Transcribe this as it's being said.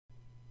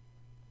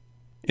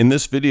In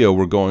this video,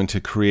 we're going to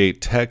create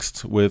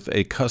text with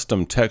a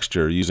custom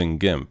texture using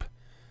Gimp.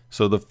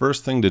 So the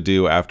first thing to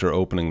do after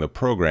opening the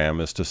program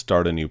is to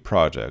start a new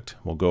project.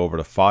 We'll go over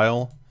to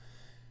File,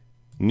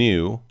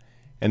 New,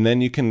 and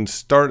then you can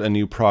start a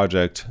new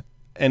project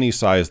any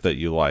size that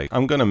you like.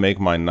 I'm going to make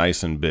mine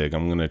nice and big.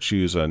 I'm going to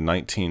choose a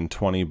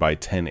 1920 by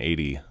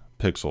 1080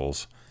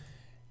 pixels.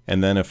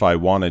 And then if I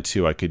wanted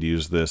to, I could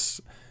use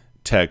this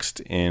text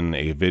in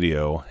a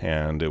video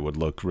and it would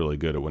look really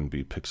good. It wouldn't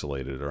be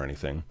pixelated or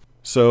anything.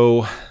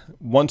 So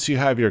once you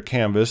have your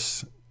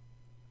canvas,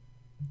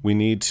 we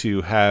need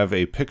to have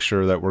a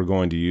picture that we're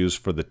going to use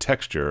for the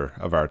texture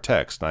of our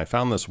text. And I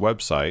found this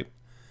website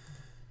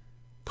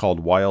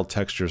called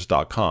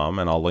wildtextures.com,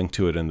 and I'll link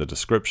to it in the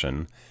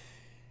description.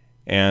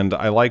 And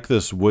I like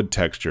this wood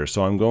texture,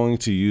 so I'm going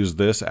to use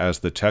this as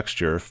the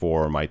texture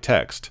for my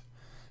text.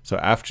 So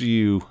after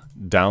you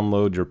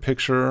download your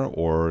picture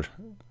or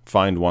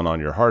find one on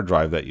your hard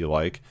drive that you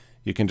like,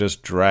 you can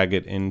just drag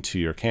it into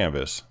your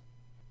canvas.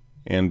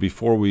 And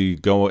before we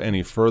go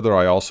any further,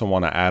 I also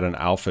want to add an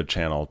alpha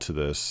channel to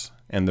this.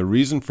 And the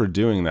reason for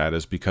doing that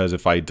is because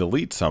if I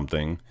delete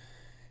something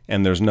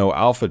and there's no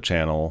alpha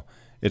channel,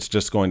 it's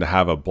just going to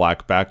have a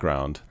black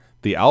background.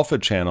 The alpha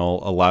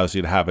channel allows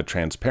you to have a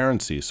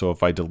transparency. So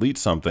if I delete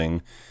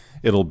something,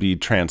 it'll be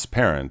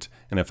transparent.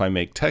 And if I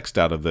make text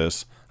out of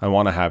this, I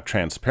want to have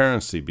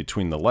transparency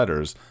between the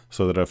letters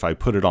so that if I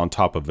put it on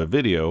top of a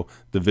video,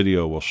 the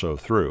video will show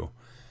through.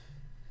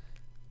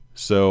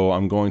 So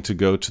I'm going to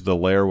go to the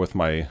layer with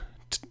my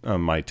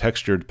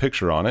textured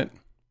picture on it,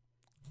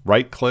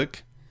 right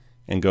click,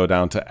 and go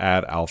down to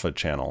Add Alpha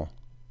Channel.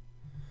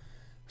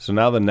 So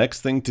now the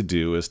next thing to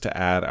do is to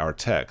add our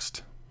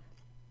text.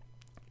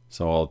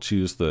 So I'll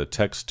choose the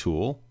text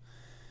tool,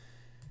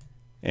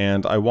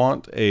 and I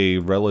want a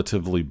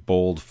relatively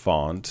bold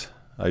font.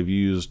 I've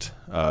used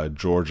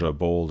Georgia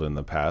Bold in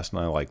the past,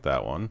 and I like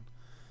that one.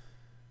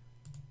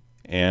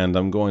 And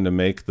I'm going to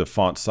make the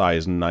font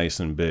size nice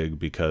and big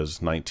because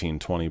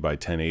 1920 by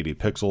 1080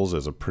 pixels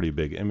is a pretty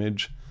big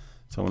image.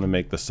 So I'm going to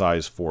make the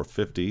size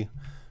 450.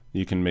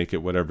 You can make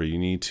it whatever you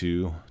need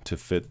to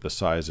fit the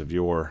size of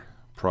your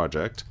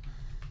project.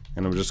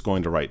 And I'm just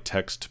going to write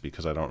text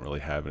because I don't really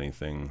have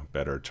anything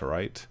better to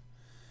write.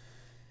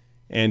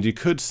 And you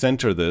could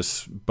center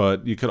this,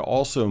 but you could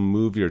also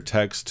move your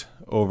text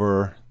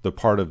over the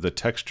part of the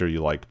texture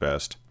you like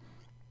best.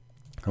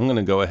 I'm going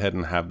to go ahead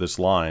and have this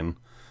line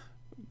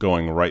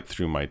going right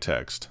through my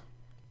text.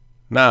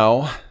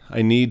 Now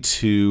I need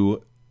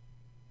to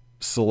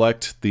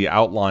select the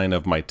outline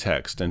of my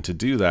text, and to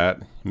do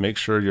that, make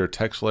sure your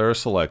text layer is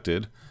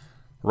selected,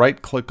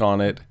 right click on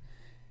it,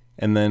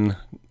 and then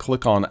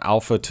click on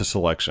Alpha to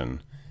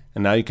Selection.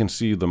 And now you can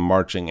see the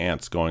marching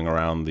ants going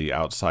around the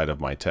outside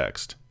of my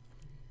text.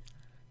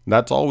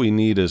 That's all we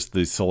need is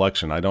the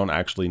selection. I don't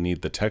actually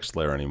need the text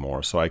layer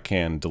anymore, so I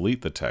can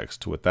delete the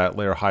text. With that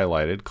layer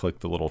highlighted, click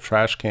the little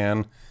trash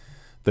can.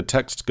 The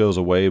text goes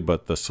away,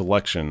 but the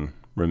selection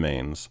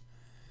remains.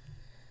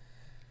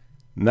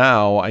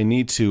 Now I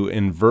need to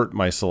invert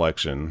my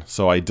selection,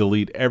 so I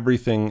delete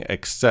everything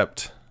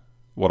except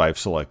what I've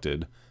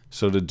selected.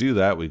 So to do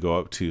that, we go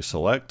up to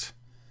Select,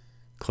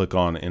 click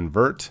on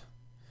Invert,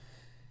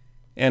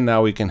 and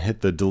now we can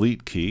hit the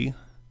Delete key,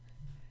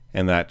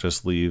 and that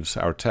just leaves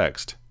our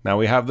text. Now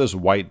we have this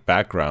white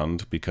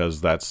background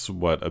because that's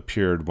what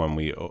appeared when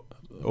we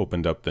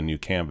opened up the new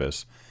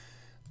canvas.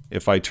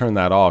 If I turn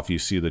that off, you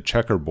see the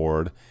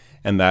checkerboard,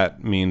 and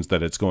that means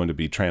that it's going to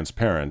be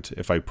transparent.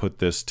 If I put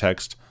this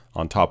text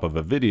on top of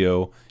a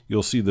video,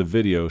 you'll see the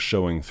video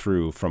showing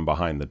through from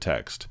behind the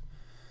text.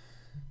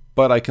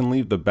 But I can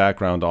leave the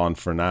background on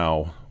for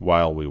now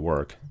while we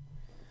work.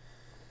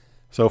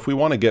 So if we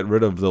want to get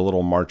rid of the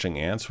little marching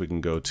ants, we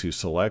can go to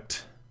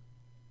Select,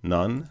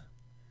 None.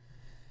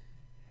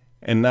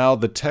 And now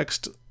the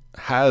text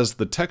has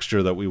the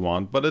texture that we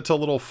want, but it's a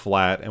little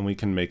flat and we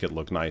can make it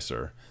look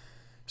nicer.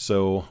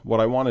 So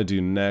what I want to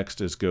do next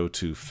is go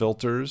to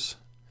Filters,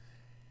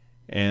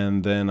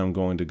 and then I'm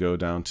going to go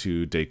down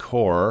to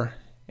Decor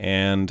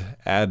and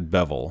add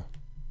Bevel.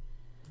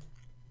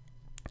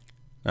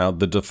 Now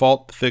the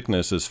default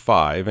thickness is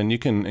 5, and you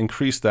can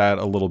increase that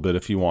a little bit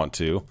if you want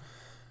to.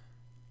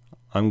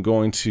 I'm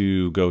going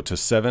to go to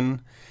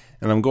 7,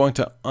 and I'm going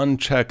to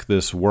uncheck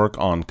this Work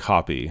on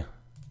Copy.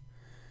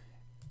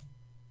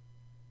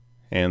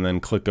 And then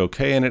click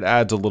OK, and it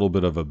adds a little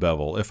bit of a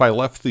bevel. If I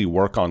left the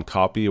Work on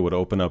Copy, it would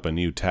open up a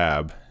new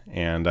tab,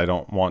 and I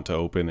don't want to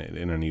open it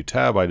in a new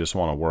tab. I just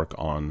want to work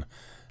on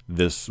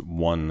this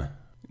one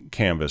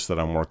canvas that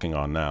I'm working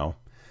on now.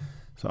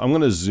 So I'm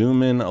going to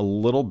zoom in a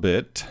little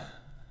bit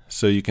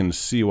so you can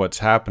see what's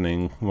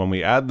happening. When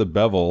we add the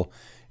bevel,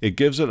 it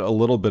gives it a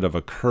little bit of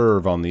a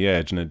curve on the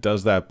edge, and it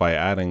does that by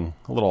adding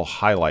little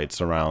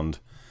highlights around.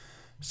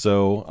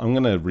 So I'm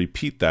going to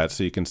repeat that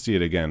so you can see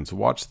it again. So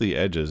watch the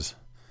edges.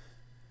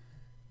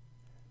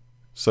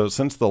 So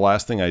since the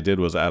last thing I did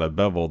was add a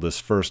bevel, this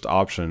first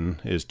option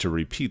is to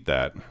repeat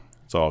that.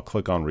 So I'll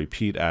click on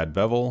Repeat Add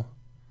Bevel.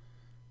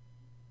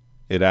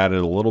 It added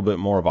a little bit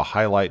more of a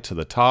highlight to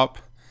the top,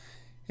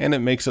 and it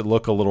makes it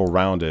look a little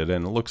rounded,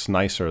 and it looks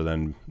nicer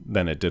than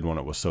it did when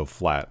it was so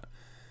flat.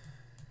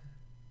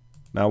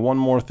 Now one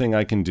more thing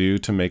I can do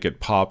to make it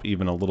pop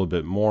even a little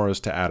bit more is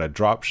to add a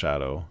drop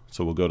shadow.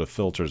 So we'll go to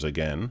Filters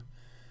again,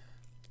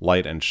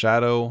 Light and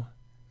Shadow, and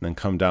then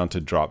come down to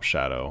Drop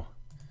Shadow.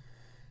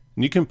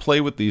 And you can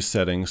play with these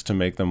settings to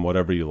make them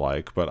whatever you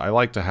like, but I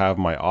like to have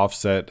my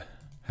offset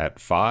at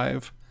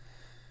 5.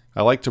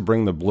 I like to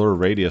bring the blur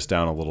radius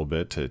down a little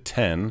bit to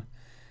 10,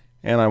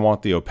 and I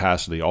want the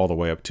opacity all the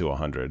way up to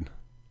 100.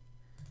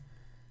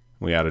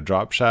 We add a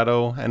drop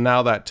shadow, and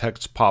now that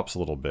text pops a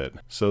little bit.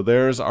 So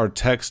there's our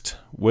text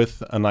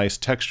with a nice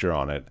texture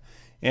on it.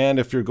 And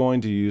if you're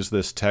going to use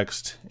this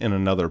text in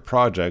another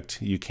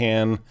project, you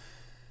can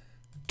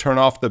turn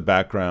off the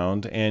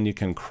background and you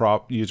can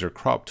use your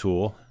crop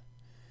tool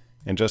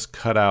and just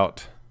cut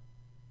out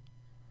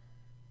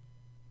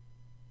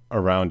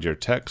around your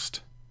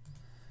text.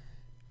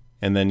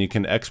 And then you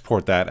can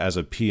export that as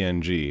a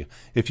PNG.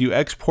 If you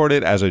export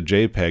it as a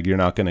JPEG, you're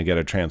not going to get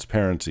a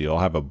transparency. You'll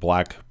have a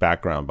black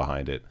background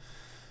behind it.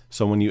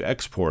 So when you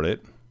export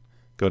it,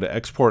 go to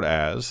Export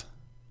As.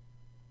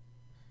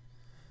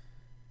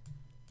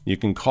 You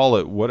can call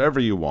it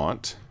whatever you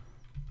want,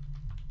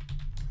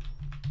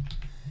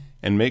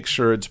 and make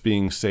sure it's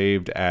being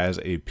saved as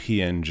a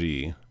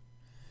PNG.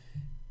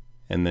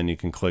 And then you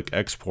can click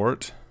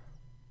Export.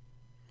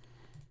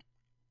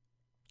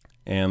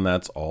 And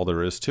that's all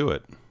there is to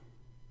it.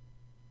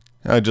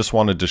 I just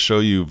wanted to show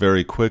you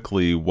very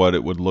quickly what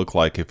it would look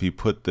like if you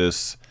put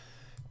this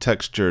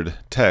textured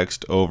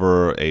text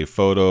over a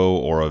photo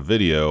or a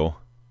video.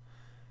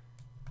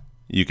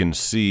 You can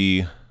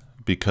see,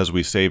 because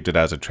we saved it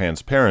as a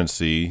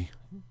transparency,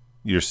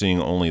 you're seeing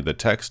only the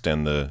text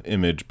and the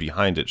image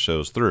behind it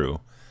shows through.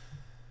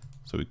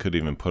 So we could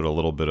even put a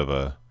little bit of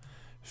a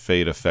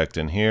fade effect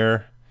in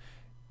here.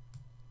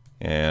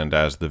 And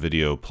as the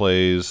video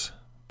plays,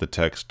 the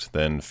text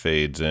then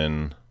fades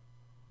in,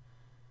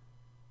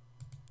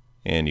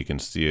 and you can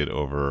see it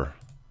over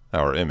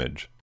our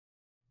image.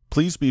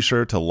 Please be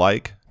sure to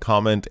like,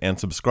 comment, and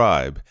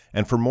subscribe.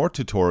 And for more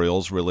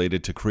tutorials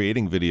related to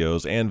creating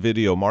videos and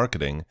video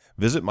marketing,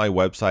 visit my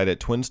website at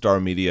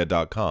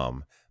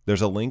twinstarmedia.com.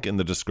 There's a link in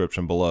the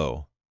description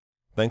below.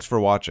 Thanks for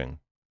watching.